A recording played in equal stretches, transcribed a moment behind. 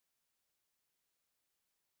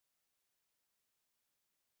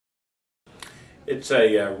It's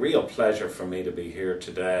a real pleasure for me to be here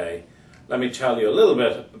today. Let me tell you a little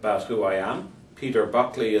bit about who I am. Peter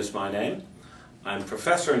Buckley is my name. I'm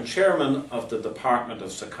Professor and Chairman of the Department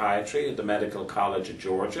of Psychiatry at the Medical College of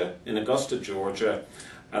Georgia in Augusta, Georgia,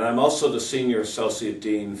 and I'm also the Senior Associate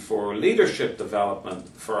Dean for Leadership Development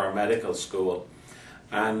for our medical school.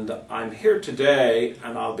 And I'm here today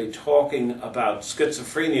and I'll be talking about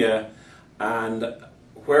schizophrenia and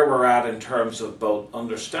where we're at in terms of both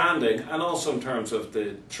understanding and also in terms of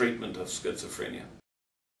the treatment of schizophrenia.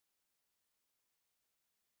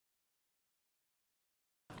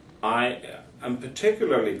 I am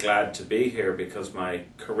particularly glad to be here because my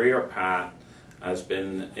career path has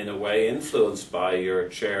been in a way influenced by your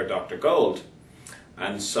chair, Dr. Gold.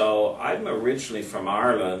 And so I'm originally from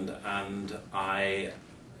Ireland and I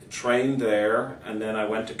trained there, and then I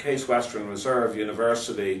went to Case Western Reserve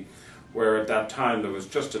University, where at that time there was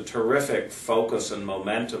just a terrific focus and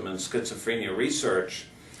momentum in schizophrenia research,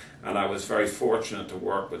 and I was very fortunate to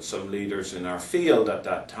work with some leaders in our field at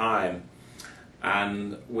that time.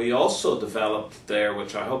 And we also developed there,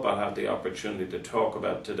 which I hope I'll have the opportunity to talk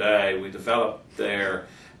about today, we developed there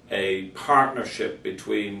a partnership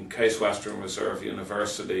between Case Western Reserve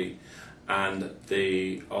University and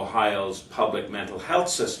the Ohio's public mental health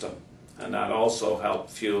system, and that also helped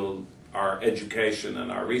fuel our education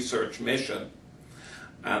and our research mission.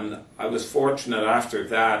 And I was fortunate after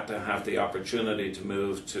that to have the opportunity to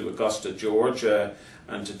move to Augusta, Georgia,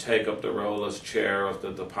 and to take up the role as chair of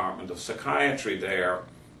the Department of Psychiatry there.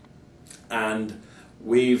 And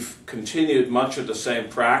we've continued much of the same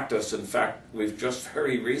practice. In fact, we've just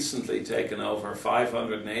very recently taken over a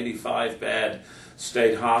 585-bed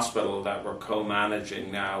state hospital that we're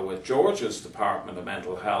co-managing now with Georgia's Department of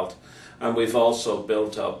Mental Health. And we've also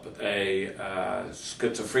built up a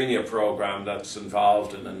schizophrenia program that's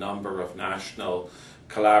involved in a number of national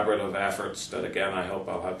collaborative efforts that, again, I hope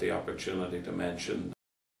I'll have the opportunity to mention.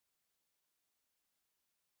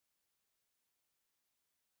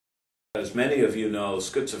 As many of you know,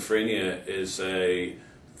 schizophrenia is a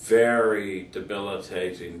very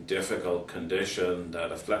debilitating, difficult condition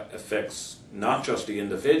that affects not just the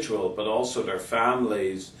individual, but also their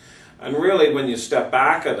families. And really, when you step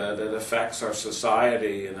back at it, it affects our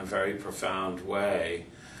society in a very profound way.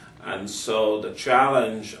 And so the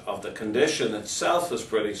challenge of the condition itself is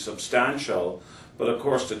pretty substantial, but of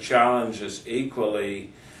course the challenge is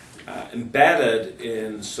equally embedded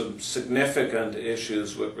in some significant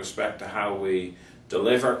issues with respect to how we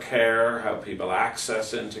deliver care, how people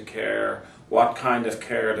access into care, what kind of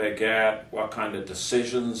care they get, what kind of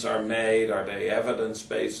decisions are made, are they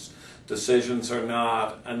evidence-based decisions or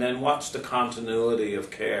not, and then what's the continuity of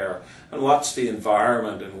care, and what's the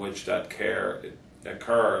environment in which that care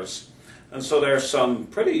occurs. And so there's some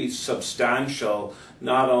pretty substantial,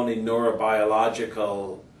 not only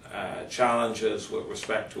neurobiological challenges with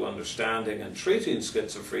respect to understanding and treating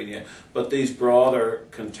schizophrenia, but these broader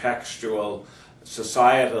contextual,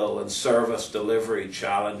 societal and service delivery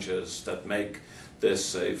challenges that make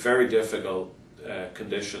this a very difficult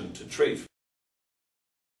condition to treat.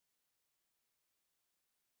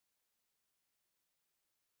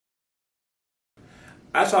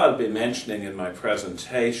 As I'll be mentioning in my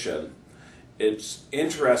presentation, it's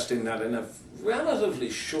interesting that in a relatively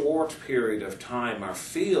short period of time our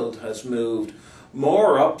field has moved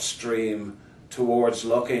more upstream towards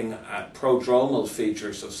looking at prodromal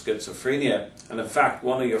features of schizophrenia. And in fact,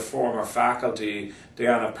 one of your former faculty,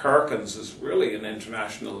 Deanna Perkins, is really an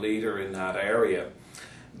international leader in that area.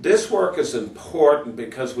 This work is important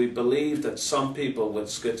because we believe that some people with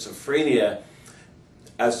schizophrenia,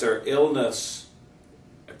 as their illness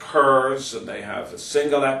occurs and they have a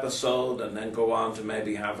single episode and then go on to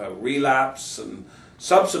maybe have a relapse and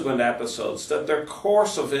subsequent episodes, that their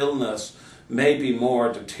course of illness may be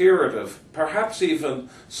more deteriorative, perhaps even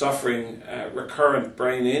suffering recurrent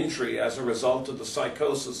brain injury as a result of the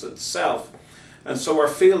psychosis itself. And so our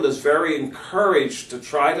field is very encouraged to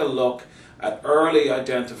try to look at early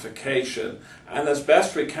identification and, as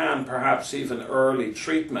best we can, perhaps even early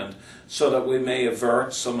treatment, so that we may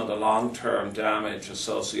avert some of the long-term damage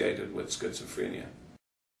associated with schizophrenia.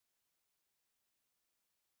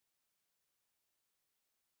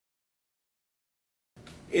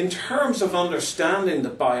 In terms of understanding the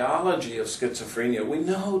biology of schizophrenia, we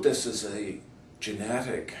know this is a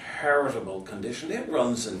genetic, heritable condition. It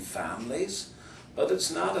runs in families. But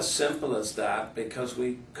it's not as simple as that, because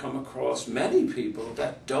we come across many people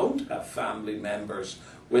that don't have family members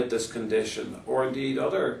with this condition, or indeed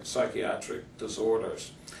other psychiatric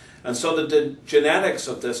disorders. And so the genetics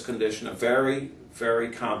of this condition are very, very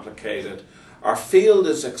complicated. Our field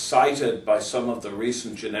is excited by some of the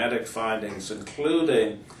recent genetic findings,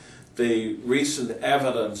 including the recent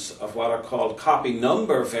evidence of what are called copy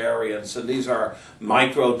number variants, and these are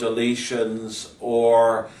microdeletions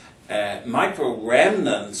or micro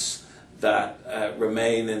remnants that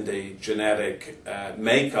remain in the genetic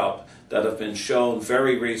makeup that have been shown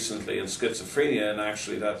very recently in schizophrenia, and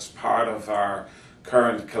actually that's part of our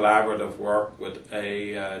current collaborative work with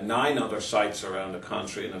 9 other sites around the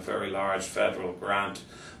country in a very large federal grant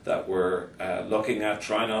that we're looking at,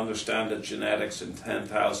 trying to understand the genetics in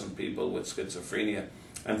 10,000 people with schizophrenia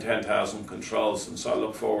and 10,000 controls. And so I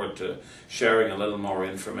look forward to sharing a little more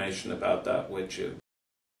information about that with you.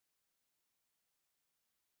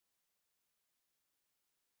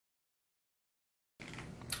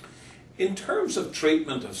 In terms of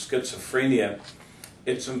treatment of schizophrenia,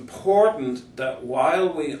 it's important that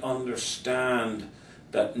while we understand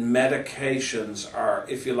that medications are,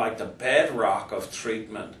 if you like, the bedrock of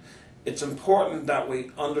treatment, it's important that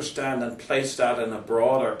we understand and place that in a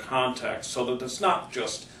broader context so that it's not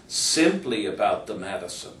just simply about the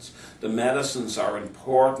medicines. The medicines are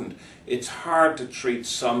important. It's hard to treat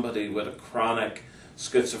somebody with a chronic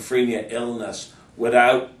schizophrenia illness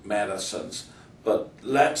without medicines. But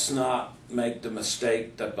let's not make the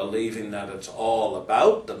mistake that believing that it's all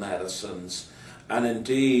about the medicines. And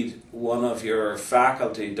indeed, one of your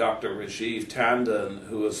faculty, Dr. Rajiv Tandon,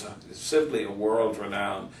 who is simply a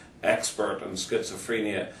world-renowned expert on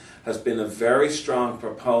schizophrenia, has been a very strong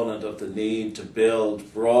proponent of the need to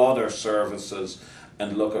build broader services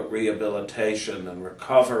and look at rehabilitation and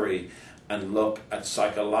recovery and look at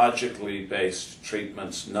psychologically based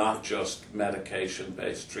treatments, not just medication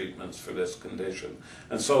based treatments for this condition.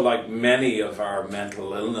 And so, like many of our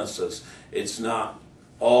mental illnesses, it's not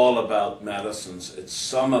all about medicines, it's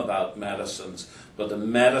some about medicines, but the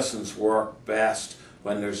medicines work best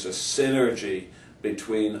when there's a synergy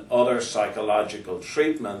between other psychological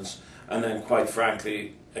treatments, and then quite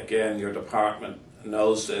frankly, again, your department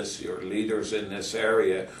knows this, your leaders in this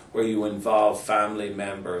area, where you involve family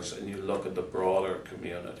members and you look at the broader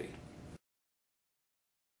community.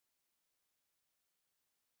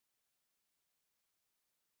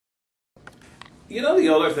 You know, the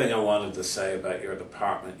other thing I wanted to say about your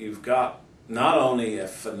department, you've got not only a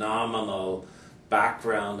phenomenal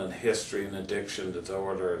background and history in addiction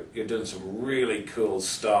disorder, you're doing some really cool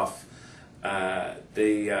stuff.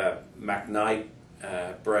 The McKnight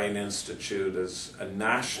Brain Institute is a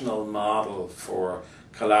national model for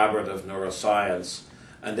collaborative neuroscience.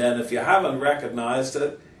 And then if you haven't recognized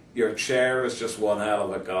it, your chair is just one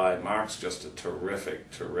hell of a guy. Mark's just a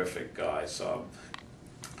terrific, terrific guy. So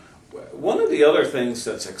one of the other things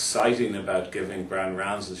that's exciting about giving grand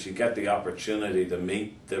rounds is you get the opportunity to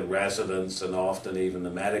meet the residents and often even the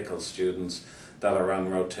medical students that are on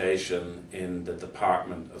rotation in the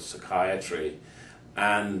Department of Psychiatry.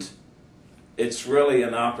 And it's really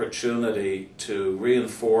an opportunity to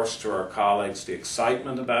reinforce to our colleagues the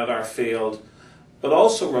excitement about our field, but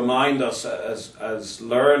also remind us as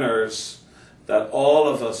learners that all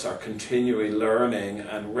of us are continually learning,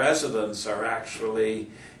 and residents are actually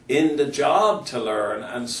in the job to learn.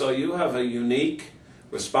 And so you have a unique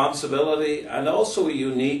responsibility and also a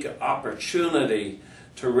unique opportunity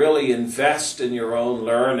to really invest in your own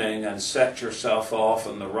learning and set yourself off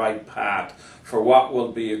on the right path for what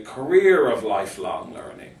will be a career of lifelong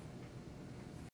learning.